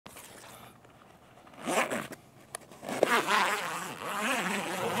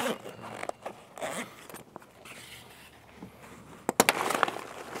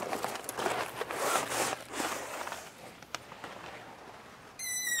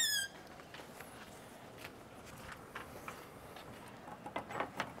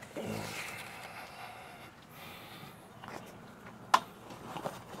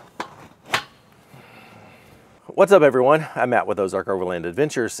What's up everyone? I'm Matt with Ozark Overland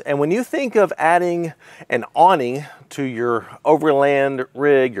Adventures, and when you think of adding an awning to your overland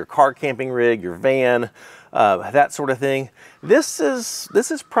rig, your car camping rig, your van, that sort of thing, this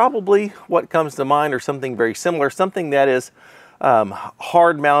is probably what comes to mind, or something very similar, something that is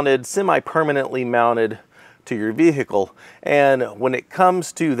hard mounted, semi-permanently mounted to your vehicle. And when it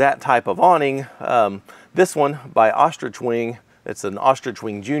comes to that type of awning, this one by Ostrich Wing, it's an Ostrich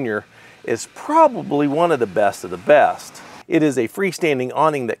Wing Junior, is probably one of the best. It is a freestanding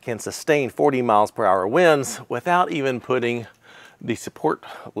awning that can sustain 40 miles per hour winds without even putting the support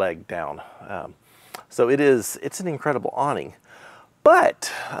leg down. So it's an incredible awning.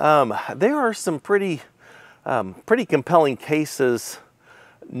 But there are some pretty compelling cases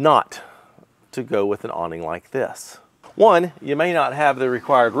not to go with an awning like this. One, you may not have the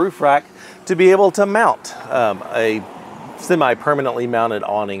required roof rack to be able to mount a semi-permanently mounted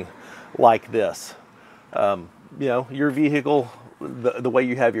awning like this. You know, your vehicle, the way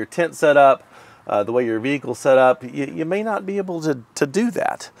you have your tent set up, the way your vehicle set up, you may not be able to do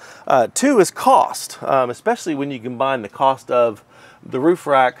that. Two is cost, especially when you combine the cost of the roof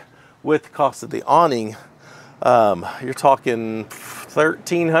rack with the cost of the awning. You're talking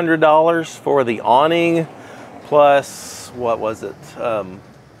 $1,300 for the awning, plus, what was it?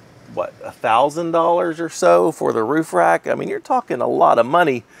 $1,000 or so for the roof rack. I mean, you're talking a lot of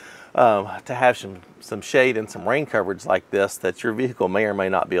money to have some shade and some rain coverage like this that your vehicle may or may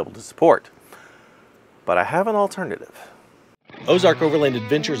not be able to support. But I have an alternative. Ozark Overland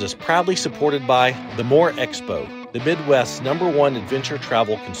Adventures is proudly supported by the More Expo, the Midwest's #1 adventure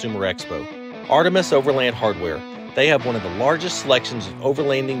travel consumer expo. Artemis Overland Hardware. They have one of the largest selections of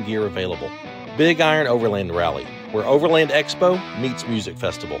overlanding gear available. Big Iron Overland Rally, where Overland Expo meets Music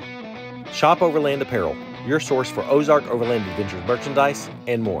Festival. Shop Overland Apparel, your source for Ozark Overland Adventures merchandise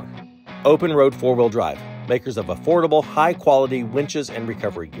and more. Open Road 4-Wheel Drive, makers of affordable, high-quality winches and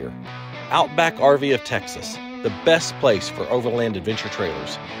recovery gear. Outback RV of Texas, the best place for overland adventure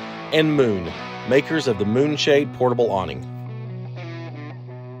trailers. And Moon, makers of the Moonshade portable awning.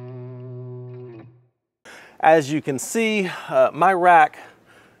 As you can see, my rack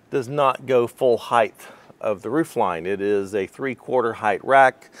does not go full height of the roof line. It is a 3/4 height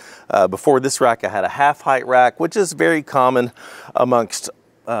rack. Before this rack, I had a half height rack, which is very common amongst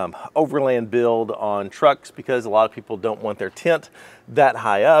overland build on trucks, because a lot of people don't want their tent that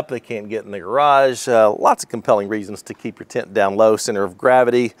high up. They can't get in the garage. Lots of compelling reasons to keep your tent down low, center of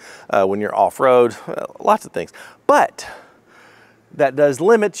gravity, when you're off-road, lots of things. But that does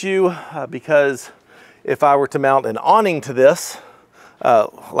limit you, because if I were to mount an awning to this,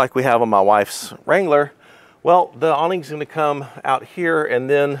 like we have on my wife's Wrangler, well, the awning's going to come out here, and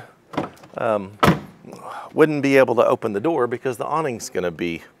then wouldn't be able to open the door because the awning's going to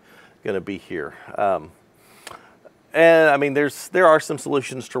be here. And I mean, there are some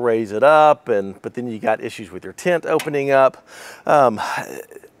solutions to raise it up, but then you got issues with your tent opening up. A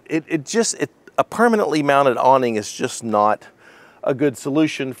permanently mounted awning is just not a good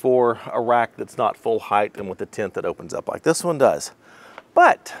solution for a rack that's not full height and with a tent that opens up like this one does.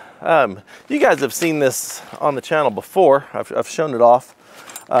 But you guys have seen this on the channel before. I've shown it off,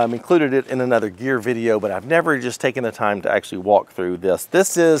 included it in another gear video, but I've never just taken the time to actually walk through this.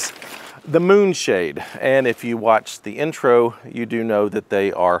 This is the Moonshade, and if you watch the intro, you do know that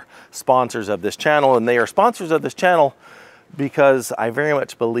they are sponsors of this channel, and they are sponsors of this channel because I very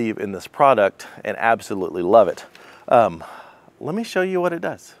much believe in this product and absolutely love it. Let me show you what it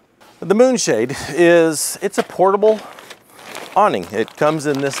does. The Moonshade it's a portable awning. It comes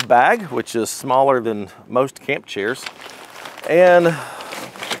in this bag, which is smaller than most camp chairs, and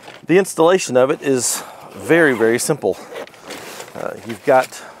the installation of it is very simple. You've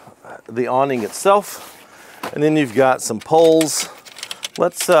got the awning itself, and then you've got some poles.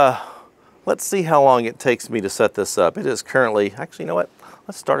 Let's see how long it takes me to set this up. It is currently, actually, you know what?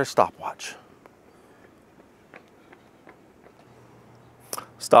 Let's start a stopwatch.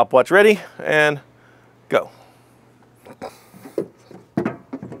 Stopwatch ready, and go.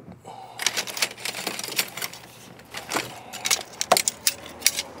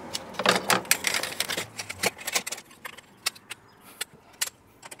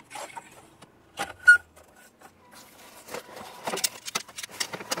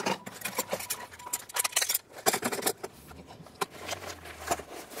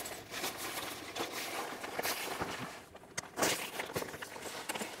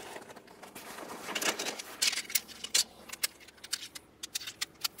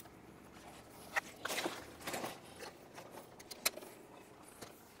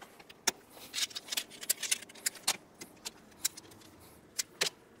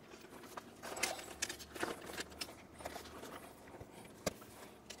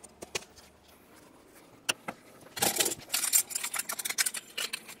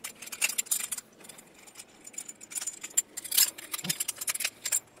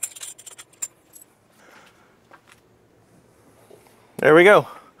 There we go.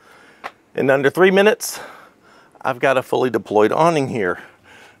 In under 3 minutes, I've got a fully deployed awning here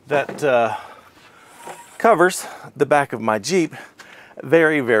that covers the back of my Jeep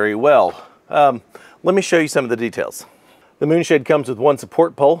very, very well. Let me show you some of the details. The moonshade comes with one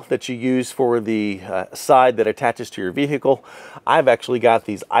support pole that you use for the side that attaches to your vehicle. I've actually got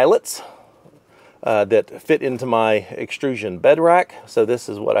these eyelets that fit into my extrusion bed rack. So this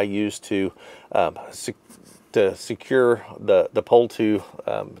is what I use to secure the pole to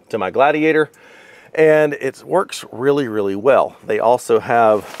my Gladiator. And it works really, really well. They also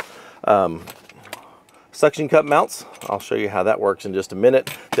have suction cup mounts. I'll show you how that works in just a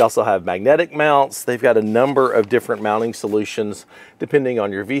minute. They also have magnetic mounts. They've got a number of different mounting solutions depending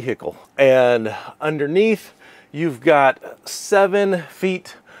on your vehicle. And underneath, you've got 7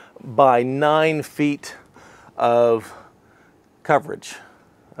 feet by 9 feet of coverage,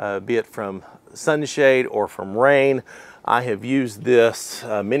 be it from sunshade or from rain. I have used this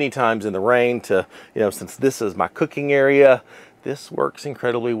many times in the rain to, since this is my cooking area, this works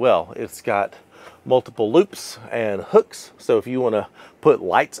incredibly well. It's got multiple loops and hooks. So if you want to put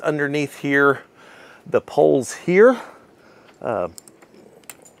lights underneath here, the poles here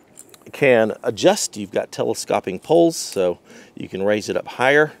can adjust. You've got telescoping poles, so you can raise it up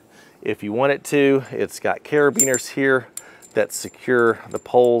higher if you want it to. It's got carabiners here that secure the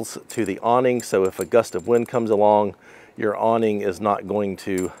poles to the awning. So if a gust of wind comes along, your awning is not going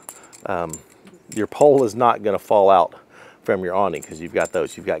to, your pole is not going to fall out from your awning, because you've got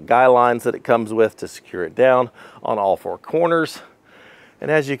those. You've got guy lines that it comes with to secure it down on all 4 corners.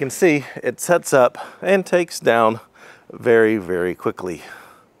 And as you can see, it sets up and takes down very, very quickly.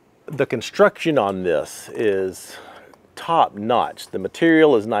 The construction on this is top notch. The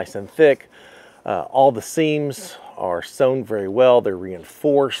material is nice and thick. All the seams are sewn very well. They're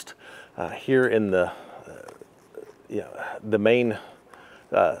reinforced. Here in the main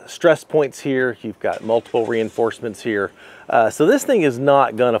stress points here, you've got multiple reinforcements here. So this thing is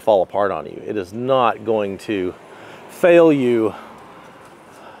not going to fall apart on you. It is not going to fail you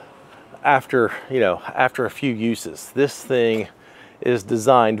after a few uses. This thing is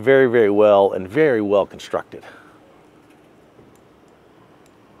designed very, very well and very well constructed.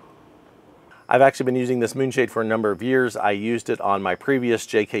 I've actually been using this moonshade for a number of years. I used it on my previous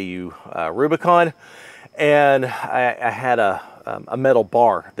JKU Rubicon, and I had a metal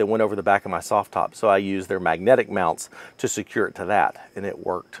bar that went over the back of my soft top. So I used their magnetic mounts to secure it to that, and it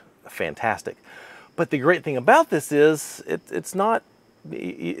worked fantastic. But the great thing about this is it's not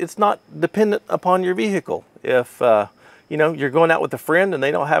dependent upon your vehicle. If you're going out with a friend and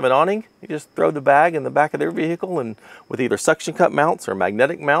they don't have an awning, you just throw the bag in the back of their vehicle, and with either suction cup mounts or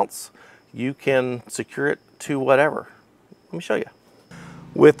magnetic mounts, you can secure it to whatever. Let me show you.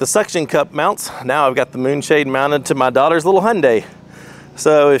 With the suction cup mounts, now I've got the moonshade mounted to my daughter's little Hyundai.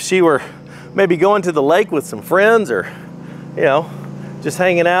 So if she were maybe going to the lake with some friends, or just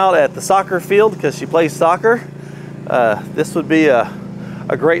hanging out at the soccer field because she plays soccer, this would be a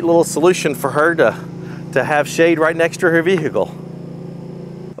great little solution for her to have shade right next to her vehicle.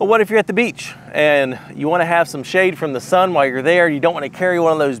 Well, what if you're at the beach and you want to have some shade from the sun while you're there? You don't want to carry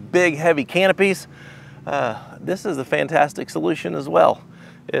one of those big heavy canopies. This is a fantastic solution as well.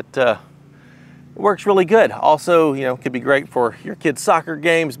 It works really good. Also, could be great for your kids' soccer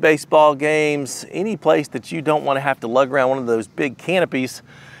games, baseball games, any place that you don't want to have to lug around one of those big canopies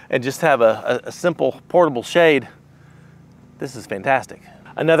and just have a simple portable shade. This is fantastic.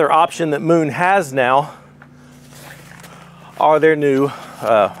 Another option that Moon has now are their new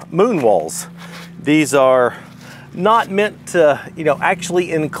moon walls. These are not meant to,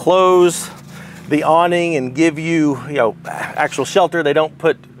 actually enclose the awning and give you, actual shelter. They don't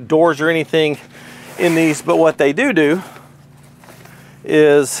put doors or anything in these, but what they do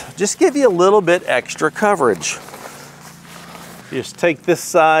is just give you a little bit extra coverage. You just take this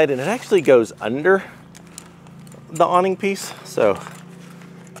side, and it actually goes under the awning piece. So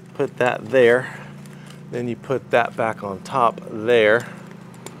put that there. Then you put that back on top there.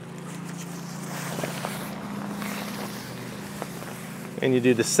 And you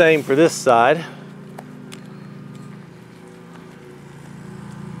do the same for this side.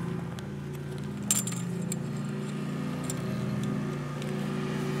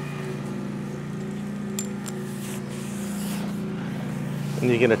 And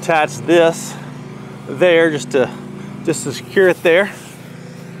you can attach this there just to secure it there.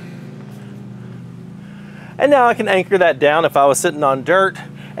 And now I can anchor that down if I was sitting on dirt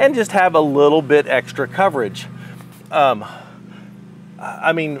and just have a little bit extra coverage.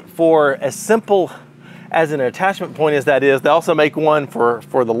 I mean, for as simple as an attachment point as that is, they also make one for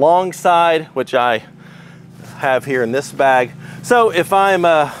the long side, which I have here in this bag. So if I'm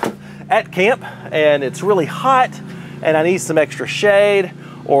at camp and it's really hot and I need some extra shade,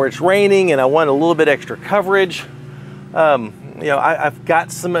 or it's raining and I want a little bit extra coverage, you know, I've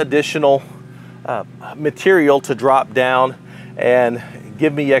got some additional material to drop down and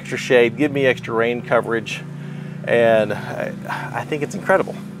give me extra shade, give me extra rain coverage, and I think it's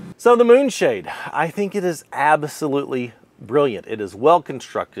incredible. So the Moonshade, I think it is absolutely brilliant. It is well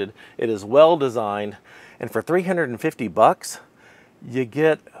constructed, it is well designed, and for 350 bucks, you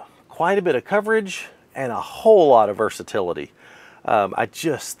get quite a bit of coverage and a whole lot of versatility. I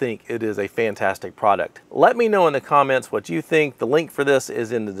just think it is a fantastic product. Let me know in the comments what you think. The link for this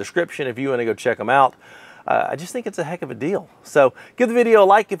is in the description if you want to go check them out. I just think it's a heck of a deal. So give the video a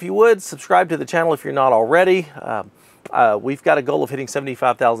like if you would, subscribe to the channel if you're not already. We've got a goal of hitting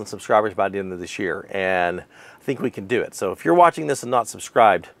 75,000 subscribers by the end of this year, and I think we can do it. So if you're watching this and not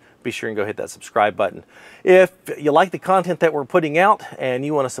subscribed, be sure and go hit that subscribe button. If you like the content that we're putting out and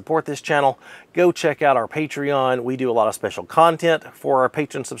you want to support this channel, go check out our Patreon. We do a lot of special content for our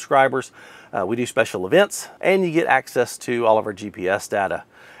patron subscribers. We do special events, and you get access to all of our GPS data.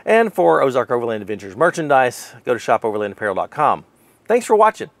 And for Ozark Overland Adventures merchandise, go to shopoverlandapparel.com. Thanks for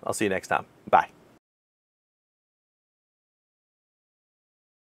watching. I'll see you next time. Bye.